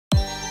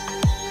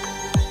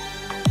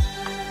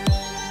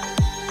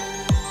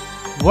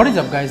What is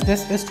up guys,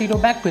 this is Tito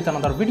back with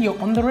another video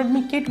on the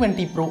Redmi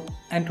K20 Pro,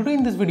 and today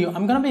in this video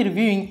I'm gonna be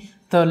reviewing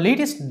the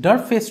latest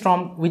Derpfest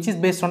ROM which is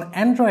based on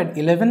Android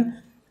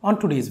 11 on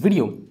today's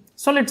video.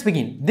 So let's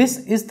begin.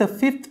 This is the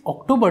 5th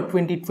October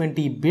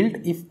 2020 build.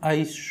 If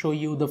I show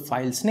you the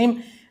file's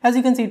name, as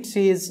you can see it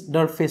says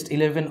Derpfest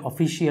 11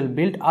 official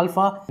build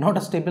alpha, not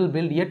a stable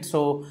build yet,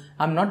 so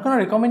I'm not gonna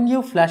recommend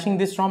you flashing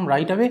this ROM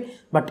right away,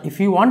 but if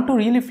you want to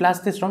really flash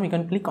this ROM you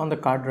can click on the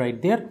card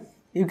right there.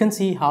 You can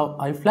see how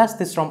I flashed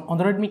this ROM on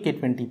the Redmi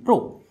K20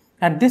 Pro,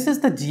 and this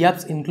is the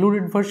GApps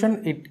included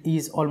version. It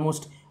is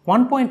almost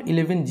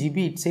 1.11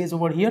 GB it says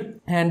over here,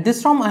 and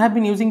this ROM I have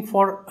been using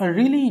for a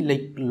really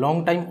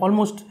long time,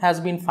 almost has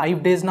been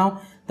 5 days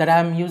now that I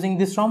am using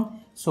this ROM.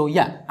 So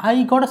yeah,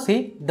 I gotta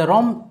say the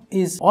ROM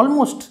is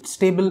almost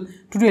stable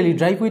to really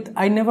drive with.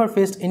 I never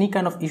faced any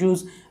kind of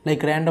issues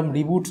like random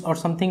reboots or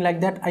something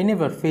like that. I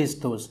never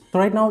faced those. So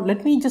right now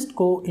let me just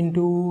go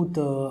into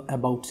the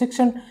about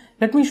section.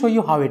 Let me show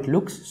you how it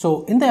looks.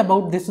 So in the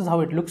about, this is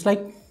how it looks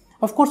like.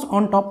 Of course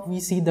on top we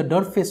see the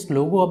Derpfest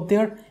logo up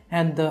there,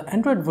 and the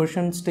Android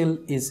version still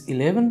is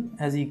 11,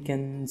 as you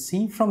can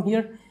see from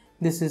here.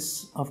 This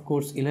is of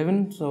course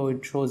 11, so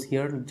it shows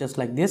here just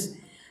like this.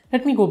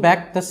 Let me go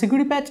back. The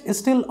security patch is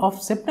still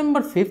of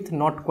September 5th,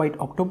 not quite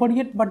October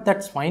yet, but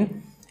that's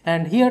fine.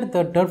 And here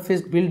the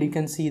Derpfest build, you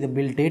can see the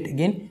build date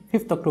again,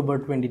 5th October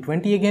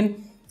 2020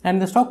 again. And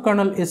the stock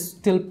kernel is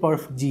still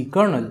perf G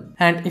kernel.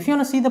 And if you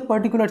want to see the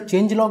particular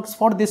change logs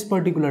for this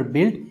particular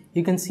build,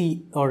 you can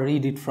see or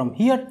read it from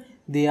here.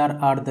 There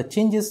are the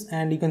changes,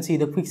 and you can see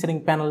the quick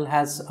setting panel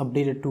has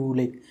updated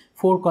to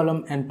 4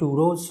 columns and 2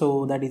 rows.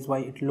 So that is why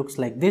it looks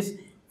like this,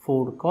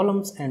 4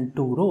 columns and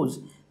 2 rows.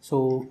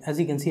 So as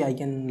you can see, I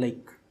can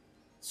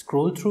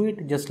scroll through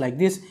it just like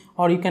this,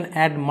 or you can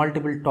add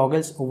multiple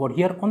toggles over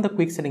here on the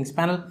quick settings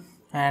panel.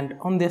 And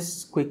on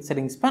this quick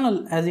settings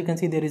panel, as you can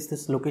see, there is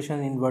this location,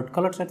 invert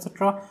colors,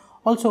 etc.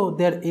 Also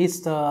there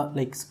is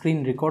the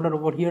screen recorder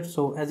over here.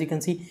 So as you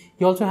can see,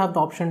 you also have the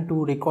option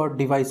to record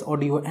device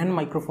audio and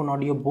microphone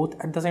audio both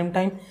at the same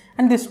time,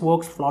 and this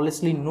works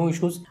flawlessly, no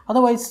issues.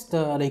 Otherwise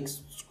the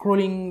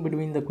scrolling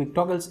between the quick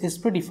toggles is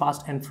pretty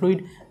fast and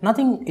fluid.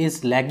 Nothing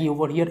is laggy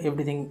over here,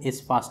 everything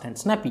is fast and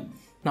snappy.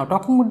 Now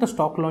talking about the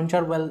stock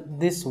launcher, well,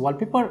 this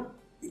wallpaper,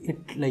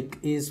 it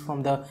is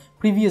from the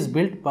previous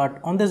build, but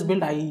on this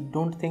build I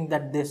don't think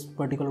that this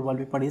particular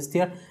wallpaper is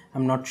there.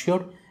 I'm not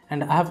sure.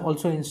 And I have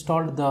also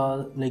installed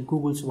the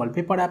Google's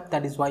wallpaper app.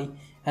 That is why,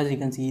 as you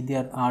can see,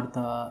 there are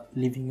the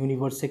living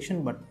universe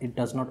section, but it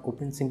does not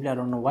open simply. I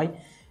don't know why.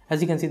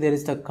 As you can see, there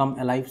is the come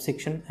alive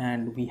section,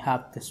 and we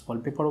have this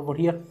wallpaper over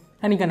here,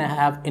 and you can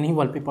have any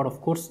wallpaper. Of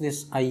course,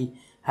 this I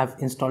have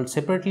installed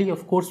separately,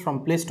 of course,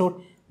 from Play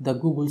Store, the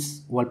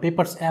Google's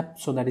wallpapers app,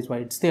 so that is why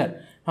it's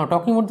there. Now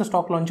talking about the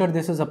stock launcher,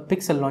 this is a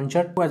pixel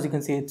launcher. As you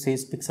can see, it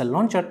says pixel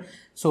launcher.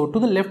 So to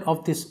the left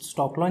of this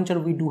stock launcher,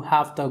 we do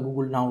have the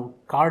Google Now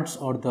cards,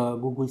 or the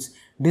Google's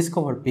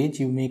discover page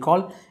you may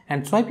call,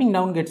 and swiping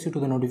down gets you to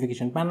the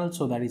notification panel,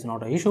 so that is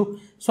not an issue.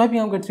 Swiping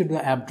up gets you to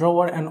the app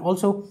drawer, and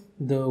also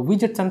the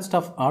widgets and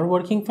stuff are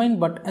working fine.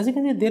 But as you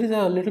can see, there is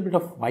a little bit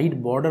of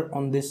white border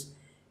on this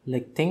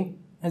thing.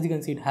 As you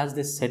can see, it has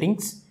this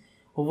settings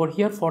over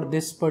here for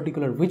this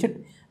particular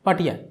widget, but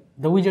yeah,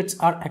 the widgets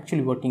are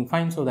actually working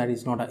fine, so that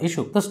is not an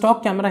issue. The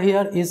stock camera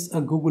here is a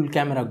Google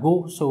Camera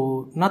Go,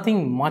 so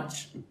nothing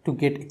much to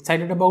get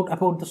excited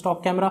about the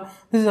stock camera.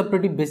 This is a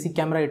pretty basic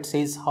camera. It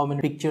says how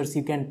many pictures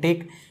you can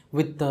take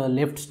with the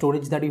left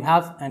storage that you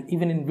have, and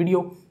even in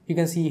video you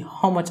can see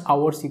how much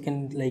hours you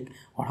can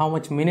or how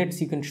much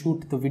minutes you can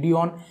shoot the video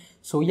on.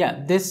 So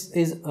yeah, this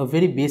is a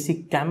very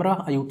basic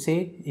camera, I would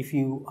say. If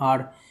you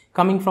are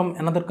coming from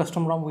another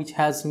custom ROM which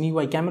has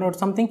MIUI camera or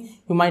something,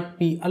 you might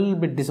be a little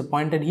bit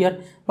disappointed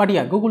here. But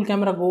yeah, Google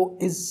Camera Go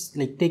is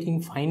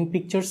taking fine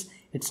pictures.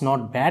 It's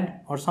not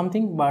bad or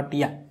something, but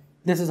yeah,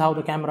 this is how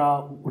the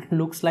camera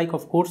looks like,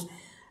 of course.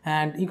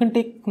 And you can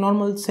take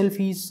normal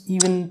selfies,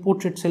 even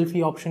portrait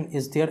selfie option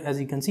is there, as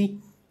you can see.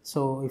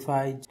 So if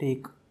I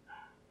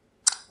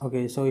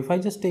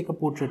just take a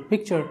portrait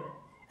picture,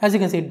 as you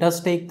can see, it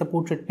does take the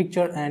portrait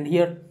picture, and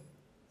here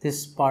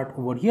this part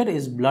over here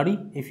is blurry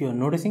if you are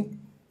noticing.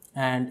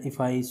 And if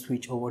I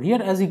switch over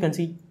here, as you can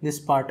see, this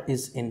part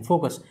is in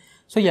focus.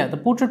 So yeah, the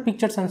portrait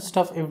pictures and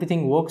stuff,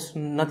 everything works.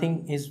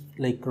 Nothing is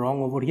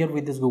wrong over here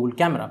with this Google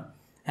camera.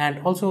 And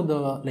also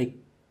the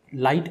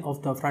light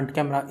of the front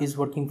camera is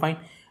working fine,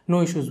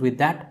 no issues with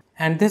that.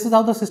 And this is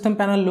how the system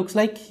panel looks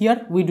like.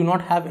 Here we do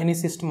not have any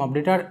system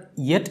updater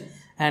yet,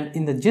 and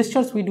in the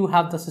gestures we do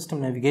have the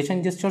system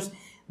navigation gestures.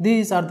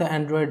 These are the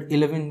Android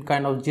 11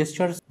 kind of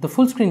gestures. The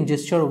full screen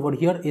gesture over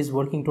here is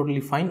working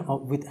totally fine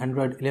with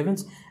Android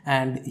 11s,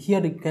 and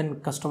here you can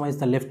customize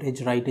the left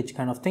edge, right edge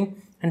kind of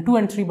thing, and 2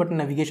 and 3 button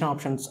navigation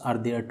options are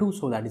there too,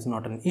 so that is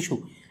not an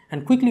issue.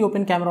 And quickly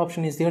open camera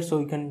option is there, so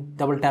you can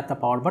double tap the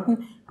power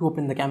button to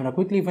open the camera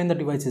quickly when the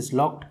device is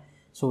locked.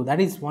 So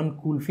that is one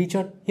cool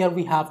feature. Here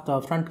we have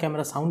the front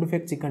camera sound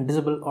effects. You can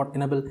disable or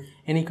enable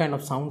any kind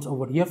of sounds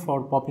over here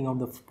for popping out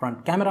the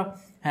front camera.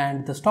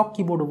 And the stock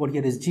keyboard over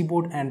here is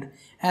Gboard, and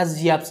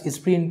as GApps is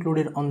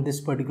pre-included on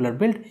this particular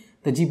build,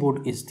 the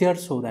Gboard is there,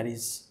 so that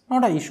is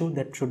not an issue.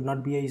 That should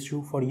not be an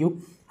issue for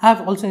you. I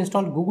have also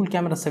installed Google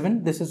Camera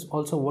 7. This is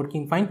also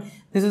working fine.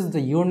 This is the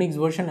Unix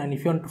version, and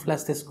if you want to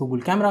flash this Google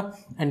Camera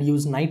and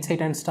use night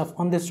sight and stuff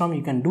on this ROM,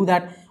 you can do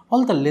that.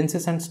 All the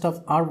lenses and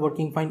stuff are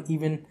working fine.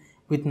 Even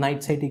with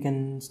night sight, you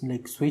can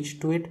like switch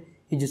to it.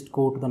 You just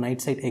go to the night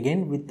sight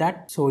again with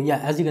that. So yeah,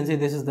 as you can see,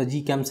 this is the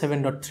GCam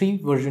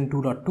 7.3 version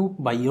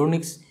 2.2 by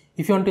Unix.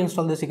 If you want to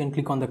install this, you can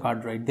click on the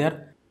card right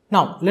there.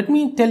 Now let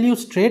me tell you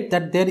straight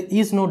that there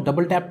is no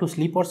double tap to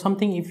sleep or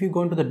something. If you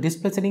go into the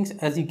display settings,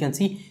 as you can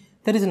see,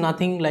 there is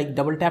nothing like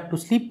double tap to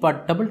sleep,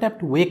 but double tap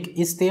to wake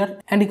is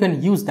there, and you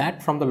can use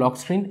that from the lock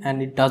screen,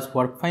 and it does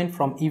work fine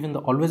from even the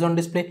always on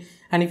display.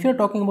 And if you're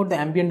talking about the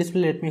ambient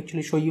display, let me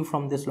actually show you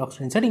from this lock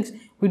screen settings.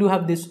 We do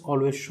have this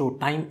always show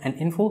time and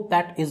info.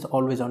 That is the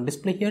always on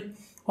display here.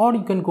 Or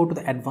you can go to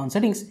the advanced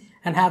settings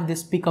and have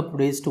this pick up,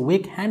 raise to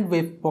wake, hand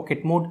wave,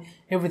 pocket mode,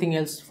 everything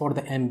else for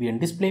the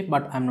ambient display,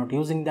 but I'm not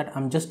using that.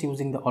 I'm just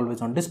using the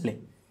always on display.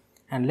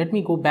 And let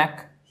me go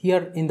back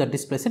here in the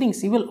display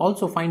settings. You will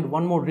also find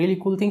one more really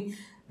cool thing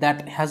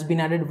that has been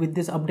added with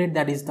this update,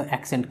 that is the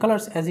accent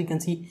colors. As you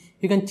can see,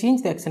 you can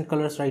change the accent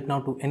colors right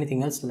now to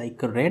anything else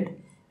like red,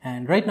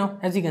 and right now,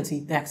 as you can see,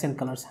 the accent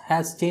colors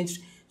has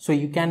changed, so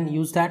you can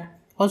use that.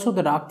 Also,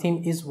 the dark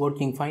theme is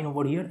working fine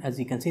over here. As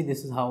you can see,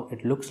 this is how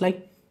it looks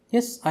like.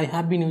 Yes, I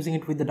have been using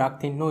it with the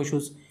dark theme, no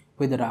issues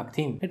with the dark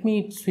theme. Let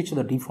me switch to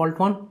the default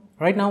one.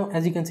 Right now,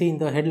 as you can see in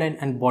the headline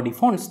and body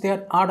fonts,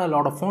 there are a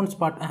lot of fonts,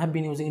 but I have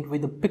been using it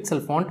with the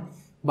pixel font.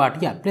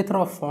 But yeah,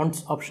 plethora of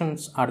fonts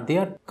options are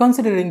there.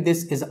 Considering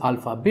this is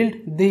alpha build,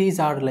 these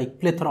are like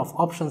plethora of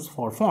options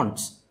for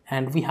fonts.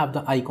 And we have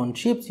the icon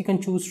shapes you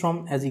can choose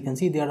from. As you can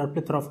see, there are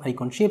plethora of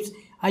icon shapes.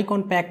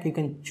 Icon pack, you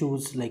can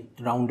choose like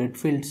rounded,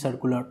 filled,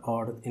 circular,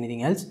 or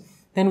anything else.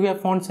 Then we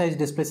have font size,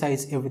 display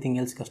size, everything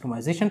else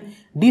customization.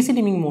 DC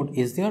dimming mode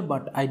is there,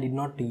 but I did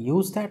not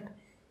use that.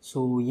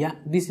 So yeah,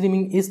 DC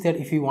dimming is there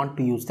if you want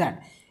to use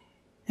that.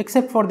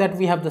 Except for that,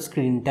 we have the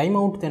screen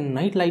timeout, then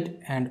night light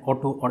and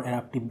auto or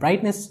adaptive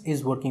brightness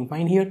is working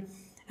fine here.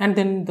 And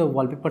then the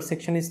wallpaper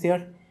section is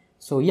there.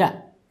 So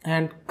yeah,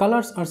 and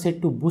colors are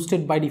set to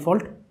boosted by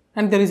default.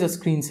 And there is a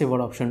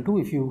screensaver option too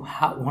if you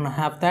want to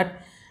have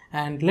that.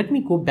 And let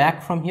me go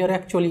back from here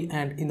actually,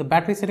 and in the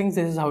battery settings,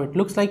 this is how it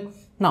looks like.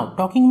 Now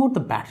talking about the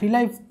battery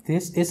life,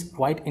 this is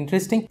quite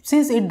interesting.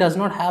 Since it does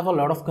not have a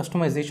lot of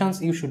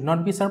customizations, you should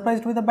not be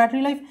surprised with the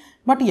battery life.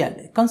 But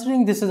yeah,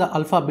 considering this is an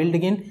alpha build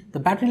again, the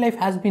battery life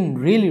has been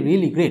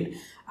really great.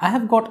 I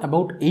have got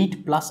about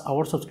 8+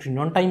 hours of screen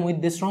on time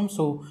with this ROM,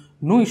 so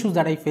no issues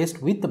that I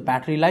faced with the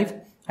battery life.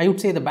 I would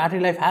say the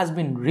battery life has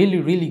been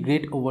really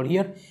great over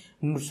here.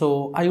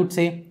 So I would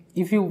say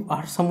if you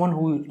are someone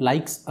who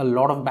likes a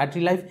lot of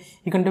battery life,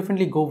 you can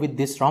definitely go with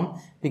this ROM,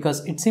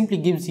 because it simply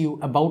gives you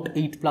about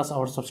 8+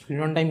 hours of screen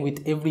on time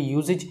with every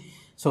usage.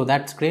 So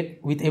that's great.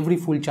 With every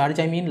full charge,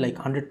 I mean like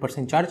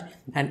 100% charge,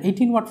 and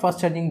 18-watt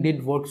fast charging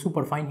did work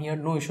super fine here,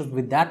 no issues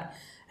with that.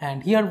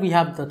 And here we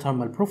have the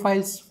thermal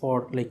profiles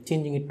for like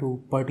changing it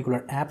to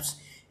particular apps.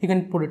 You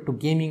can put it to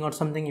gaming or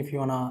something if you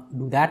wanna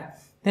do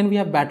that. Then we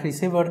have battery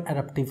saver,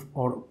 adaptive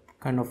or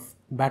kind of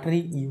battery,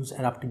 use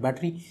adaptive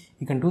battery,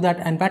 you can do that.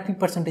 And battery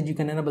percentage, you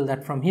can enable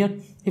that from here.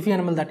 If you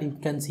enable that, you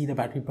can see the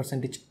battery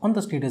percentage on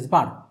the status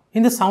bar.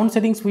 In the sound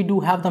settings, we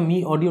do have the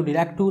Mi Audio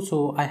Direct 2,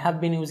 so I have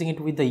been using it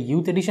with the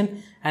youth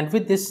edition, and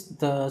with this,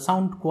 the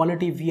sound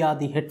quality via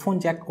the headphone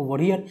jack over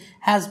here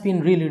has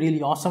been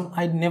really awesome.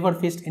 I never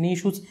faced any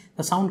issues.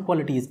 The sound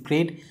quality is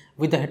great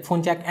with the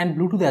headphone jack and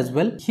Bluetooth as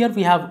well. Here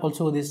we have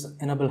also this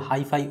enable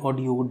hi-fi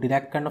audio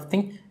direct kind of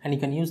thing, and you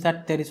can use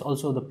that. There is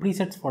also the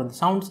presets for the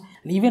sounds,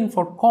 and even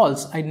for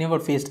calls, I never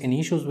faced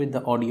any issues with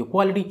the audio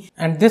quality.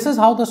 And this is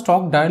how the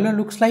stock dialer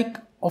looks like.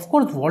 Of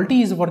course,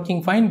 VoLTE is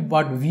working fine,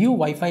 but Vio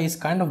Wi-Fi is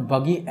kind of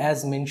buggy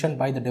as mentioned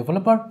by the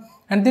developer,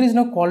 and there is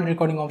no call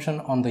recording option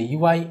on the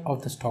UI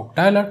of the stock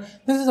dialer.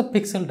 This is a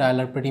pixel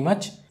dialer pretty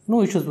much.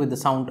 No issues with the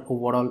sound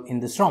overall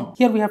in this ROM.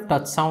 Here we have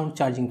touch sound,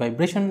 charging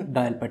vibration,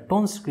 dial pad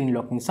tones, screen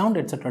locking sound,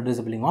 etc.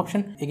 disabling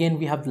option. Again,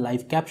 we have the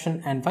live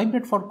caption and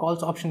vibrate for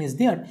calls option is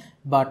there,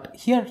 but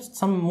here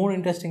some more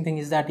interesting thing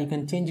is that you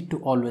can change it to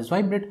always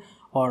vibrate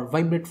or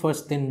vibrate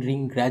first then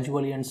ring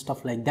gradually and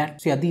stuff like that.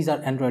 So yeah, these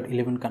are Android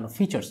 11 kind of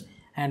features.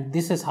 And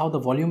this is how the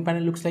volume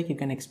panel looks like. You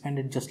can expand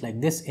it just like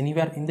this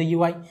anywhere in the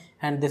UI,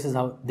 and this is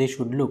how they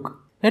should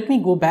look. Let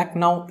me go back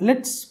now.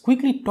 Let's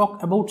quickly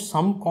talk about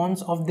some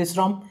cons of this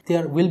ROM.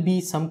 There will be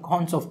some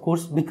cons, of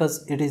course,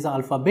 because it is an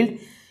alpha build.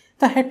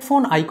 The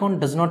headphone icon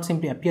does not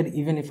simply appear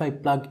even if I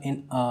plug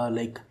in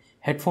like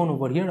headphone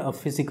over here, a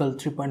physical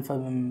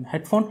 3.5mm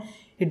headphone.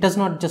 It does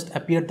not just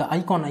appear, the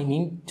icon I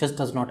mean just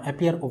does not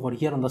appear over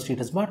here on the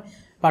status bar,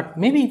 but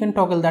maybe you can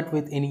toggle that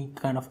with any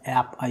kind of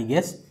app, I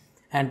guess.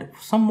 And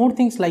some more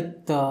things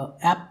like the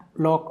app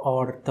lock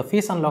or the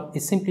face unlock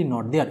is simply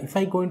not there. If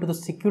I go into the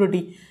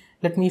security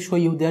let me show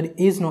you, there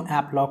is no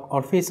app lock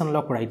or face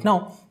unlock right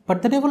now,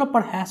 but the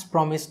developer has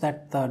promised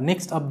that the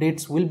next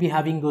updates will be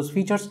having those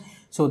features.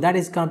 So that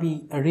is gonna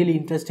be a really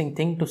interesting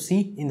thing to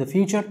see in the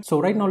future. So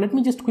right now let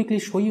me just quickly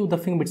show you the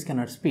fingerprint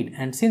scanner speed,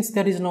 and since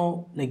there is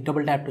no like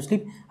double tap to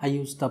sleep, I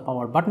use the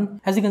power button.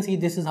 As you can see,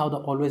 this is how the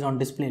always on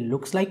display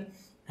looks like,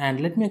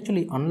 and let me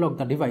actually unlock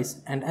the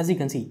device, and as you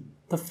can see,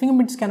 the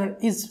fingerprint scanner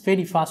is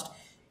very fast.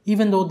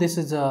 Even though this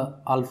is a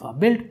alpha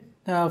build,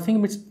 the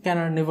fingerprint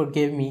scanner never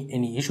gave me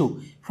any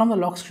issue. From the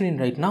lock screen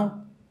right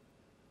now,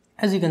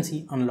 as you can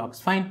see, unlocks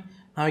fine.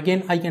 Now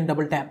again, I can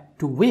double tap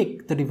to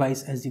wake the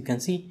device, as you can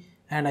see,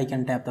 and I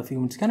can tap the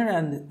fingerprint scanner,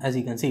 and as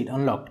you can see, it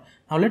unlocked.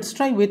 Now let's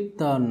try with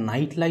the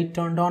night light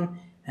turned on,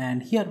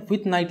 and here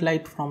with night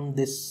light from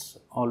this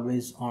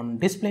always on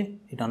display,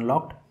 it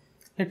unlocked.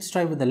 Let's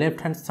try with the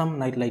left hand thumb,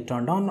 night light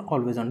turned on,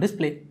 always on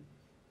display,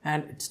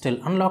 and it's still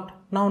unlocked.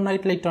 Now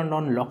night light turned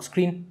on, lock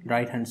screen,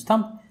 right hand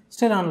thumb,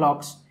 still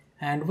unlocks,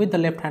 and with the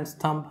left hand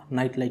thumb,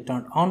 night light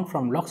turned on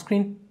from lock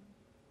screen,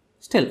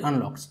 still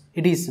unlocks.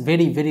 It is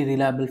very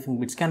reliable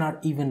fingerprint scanner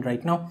even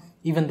right now,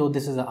 even though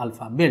this is an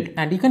alpha build.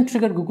 And you can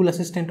trigger Google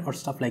Assistant or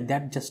stuff like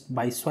that just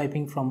by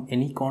swiping from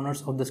any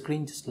corners of the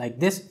screen, just like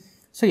this.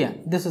 So yeah,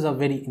 this is a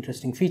very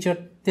interesting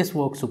feature. This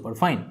works super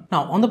fine.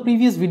 Now on the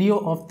previous video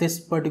of this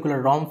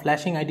particular ROM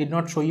flashing, I did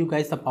not show you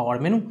guys the power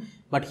menu,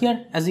 but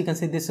here as you can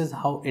see, this is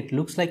how it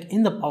looks like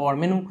in the power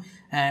menu,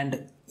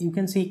 and you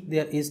can see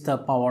there is the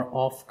power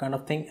off kind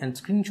of thing and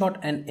screenshot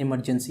and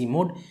emergency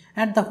mode,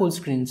 and the whole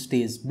screen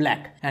stays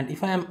black. And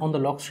if I am on the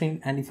lock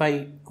screen and if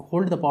I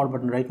hold the power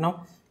button right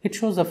now, it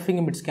shows the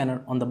fingerprint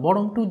scanner on the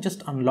bottom to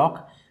just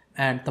unlock,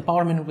 and the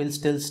power menu will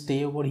still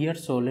stay over here.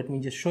 So let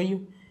me just show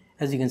you.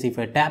 As you can see, if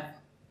I tap,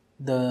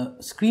 the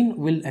screen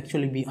will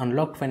actually be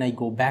unlocked when I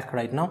go back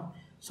right now.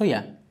 So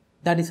yeah,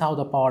 that is how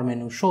the power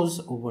menu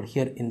shows over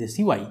here in this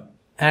UI.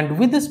 And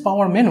with this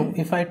power menu,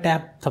 if I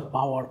tap the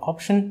power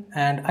option,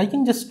 and I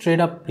can just straight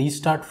up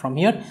restart from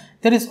here.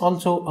 There is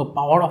also a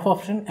power off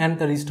option and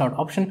the restart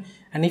option.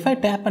 And if I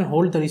tap and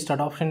hold the restart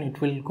option, it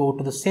will go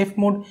to the safe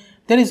mode.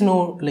 There is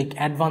no like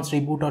advanced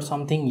reboot or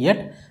something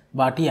yet,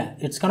 but yeah,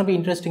 it's gonna be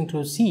interesting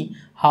to see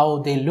how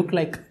they look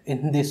like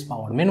in this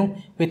power menu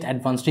with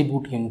advanced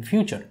reboot in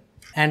future.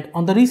 And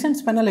on the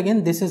recent panel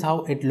again, this is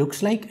how it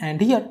looks like. And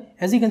here,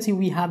 as you can see,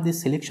 we have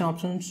this selection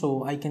option,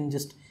 so I can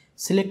just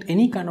select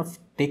any kind of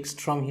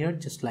text from here,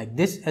 just like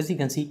this. As you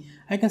can see,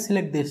 I can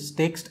select this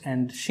text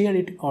and share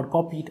it or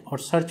copy it or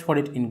search for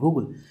it in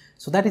Google.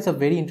 So that is a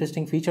very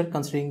interesting feature,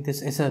 considering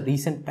this is a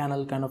recent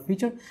panel kind of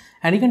feature.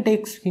 And you can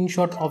take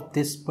screenshot of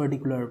this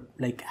particular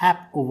like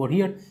app over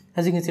here.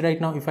 As you can see right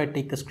now, if I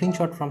take a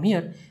screenshot from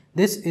here,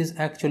 this is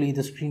actually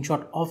the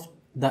screenshot of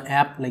the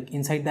app, like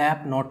inside the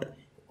app, not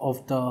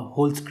of the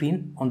whole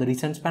screen on the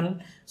recent panel.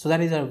 So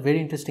that is a very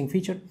interesting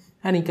feature.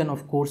 And you can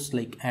of course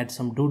like add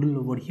some doodle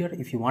over here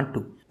if you want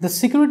to. The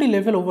security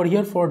level over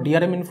here for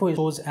DRM info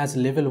shows as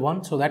level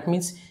 1. So that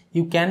means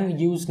you can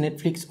use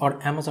Netflix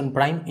or Amazon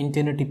Prime in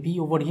 1080p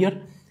over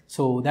here.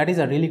 So that is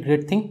a really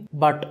great thing.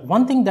 But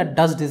one thing that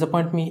does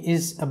disappoint me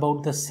is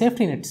about the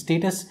safety net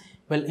status.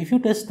 Well, if you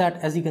test that,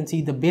 as you can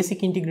see, the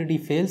basic integrity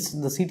fails,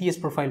 the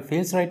CTS profile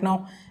fails right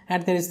now,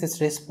 and there is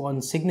this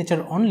response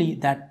signature only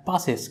that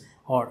passes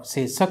or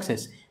says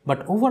success,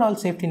 but overall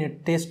safety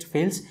net test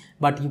fails.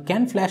 But you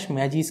can flash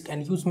Magisk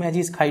and use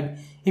Magisk Hide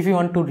if you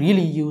want to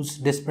really use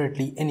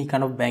desperately any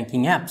kind of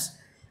banking apps.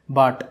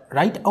 But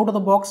right out of the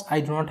box,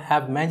 I do not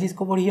have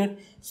Magisk over here,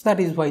 so that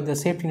is why the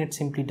safety net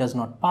simply does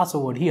not pass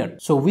over here.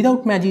 So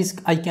without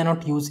Magisk, I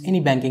cannot use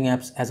any banking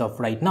apps as of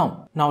right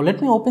now. Now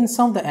let me open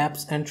some of the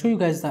apps and show you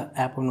guys the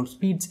app download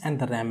speeds and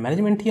the RAM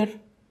management here.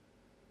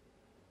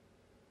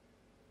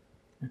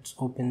 Let's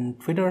open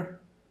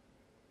Twitter,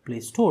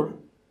 Play Store,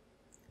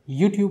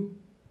 YouTube,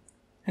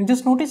 and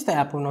just notice the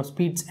app download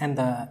speeds and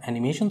the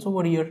animations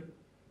over here.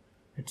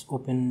 Let's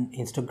open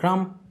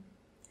Instagram.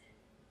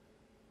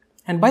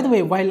 And by the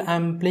way, while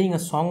I'm playing a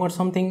song or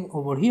something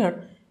over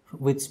here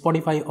with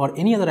Spotify or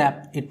any other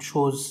app, it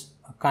shows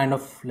a kind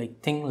of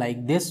like thing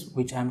like this,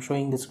 which I'm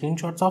showing the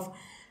screenshots of.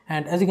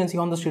 And as you can see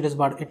on the status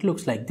bar, it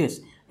looks like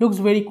this. Looks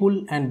very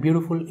cool and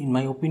beautiful in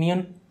my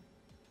opinion.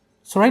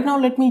 So right now,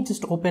 let me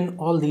just open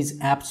all these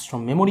apps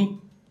from memory.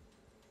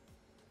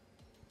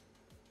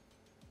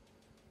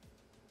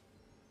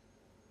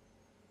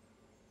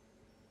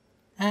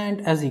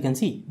 And as you can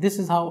see, this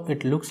is how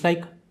it looks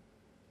like.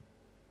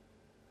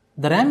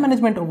 The RAM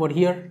management over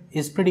here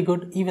is pretty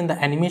good. Even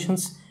the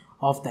animations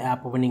of the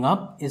app opening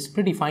up is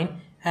pretty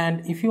fine.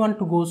 And if you want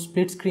to go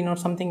split screen or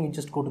something, you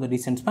just go to the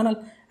recent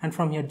panel and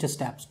from here just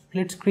tap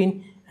split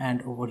screen.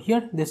 And over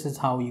here, this is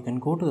how you can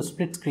go to the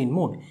split screen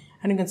mode.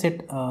 And you can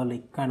set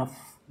like kind of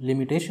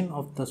limitation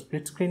of the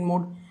split screen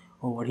mode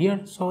over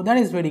here. So that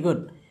is very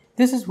good.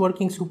 This is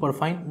working super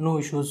fine. No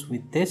issues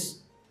with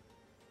this.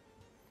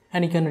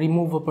 And you can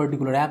remove a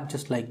particular app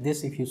just like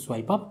this if you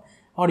swipe up,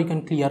 or you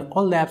can clear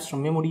all the apps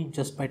from memory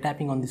just by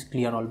tapping on this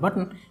clear all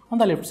button on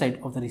the left side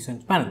of the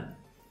recent panel.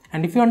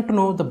 And if you want to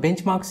know the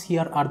benchmarks,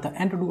 here are the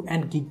Antutu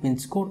and Geekbench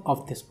score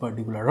of this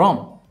particular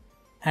ROM.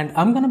 And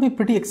I'm gonna be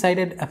pretty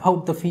excited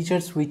about the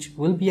features which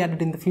will be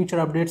added in the future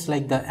updates,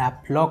 like the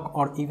app lock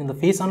or even the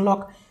face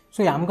unlock.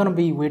 So yeah, I'm gonna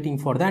be waiting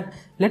for that.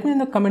 Let me know in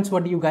the comments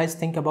what do you guys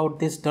think about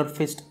this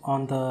Derpfest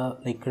on the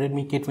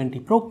Redmi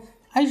K20 Pro.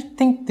 I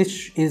think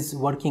this is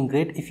working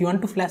great. If you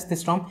want to flash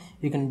this ROM,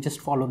 you can just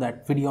follow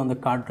that video on the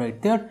card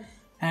right there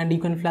and you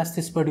can flash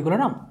this particular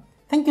ROM.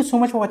 Thank you so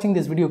much for watching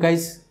this video,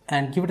 guys,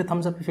 and give it a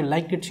thumbs up if you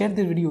liked it. Share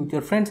this video with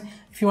your friends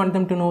if you want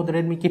them to know the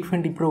Redmi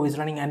K20 Pro is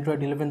running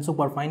Android 11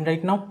 super fine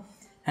right now.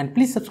 And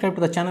please subscribe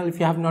to the channel if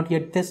you have not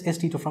yet. This is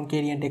Tito from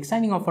KDN Tech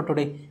signing off for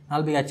today.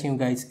 I'll be catching you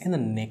guys in the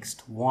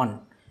next one.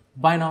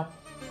 Bye now.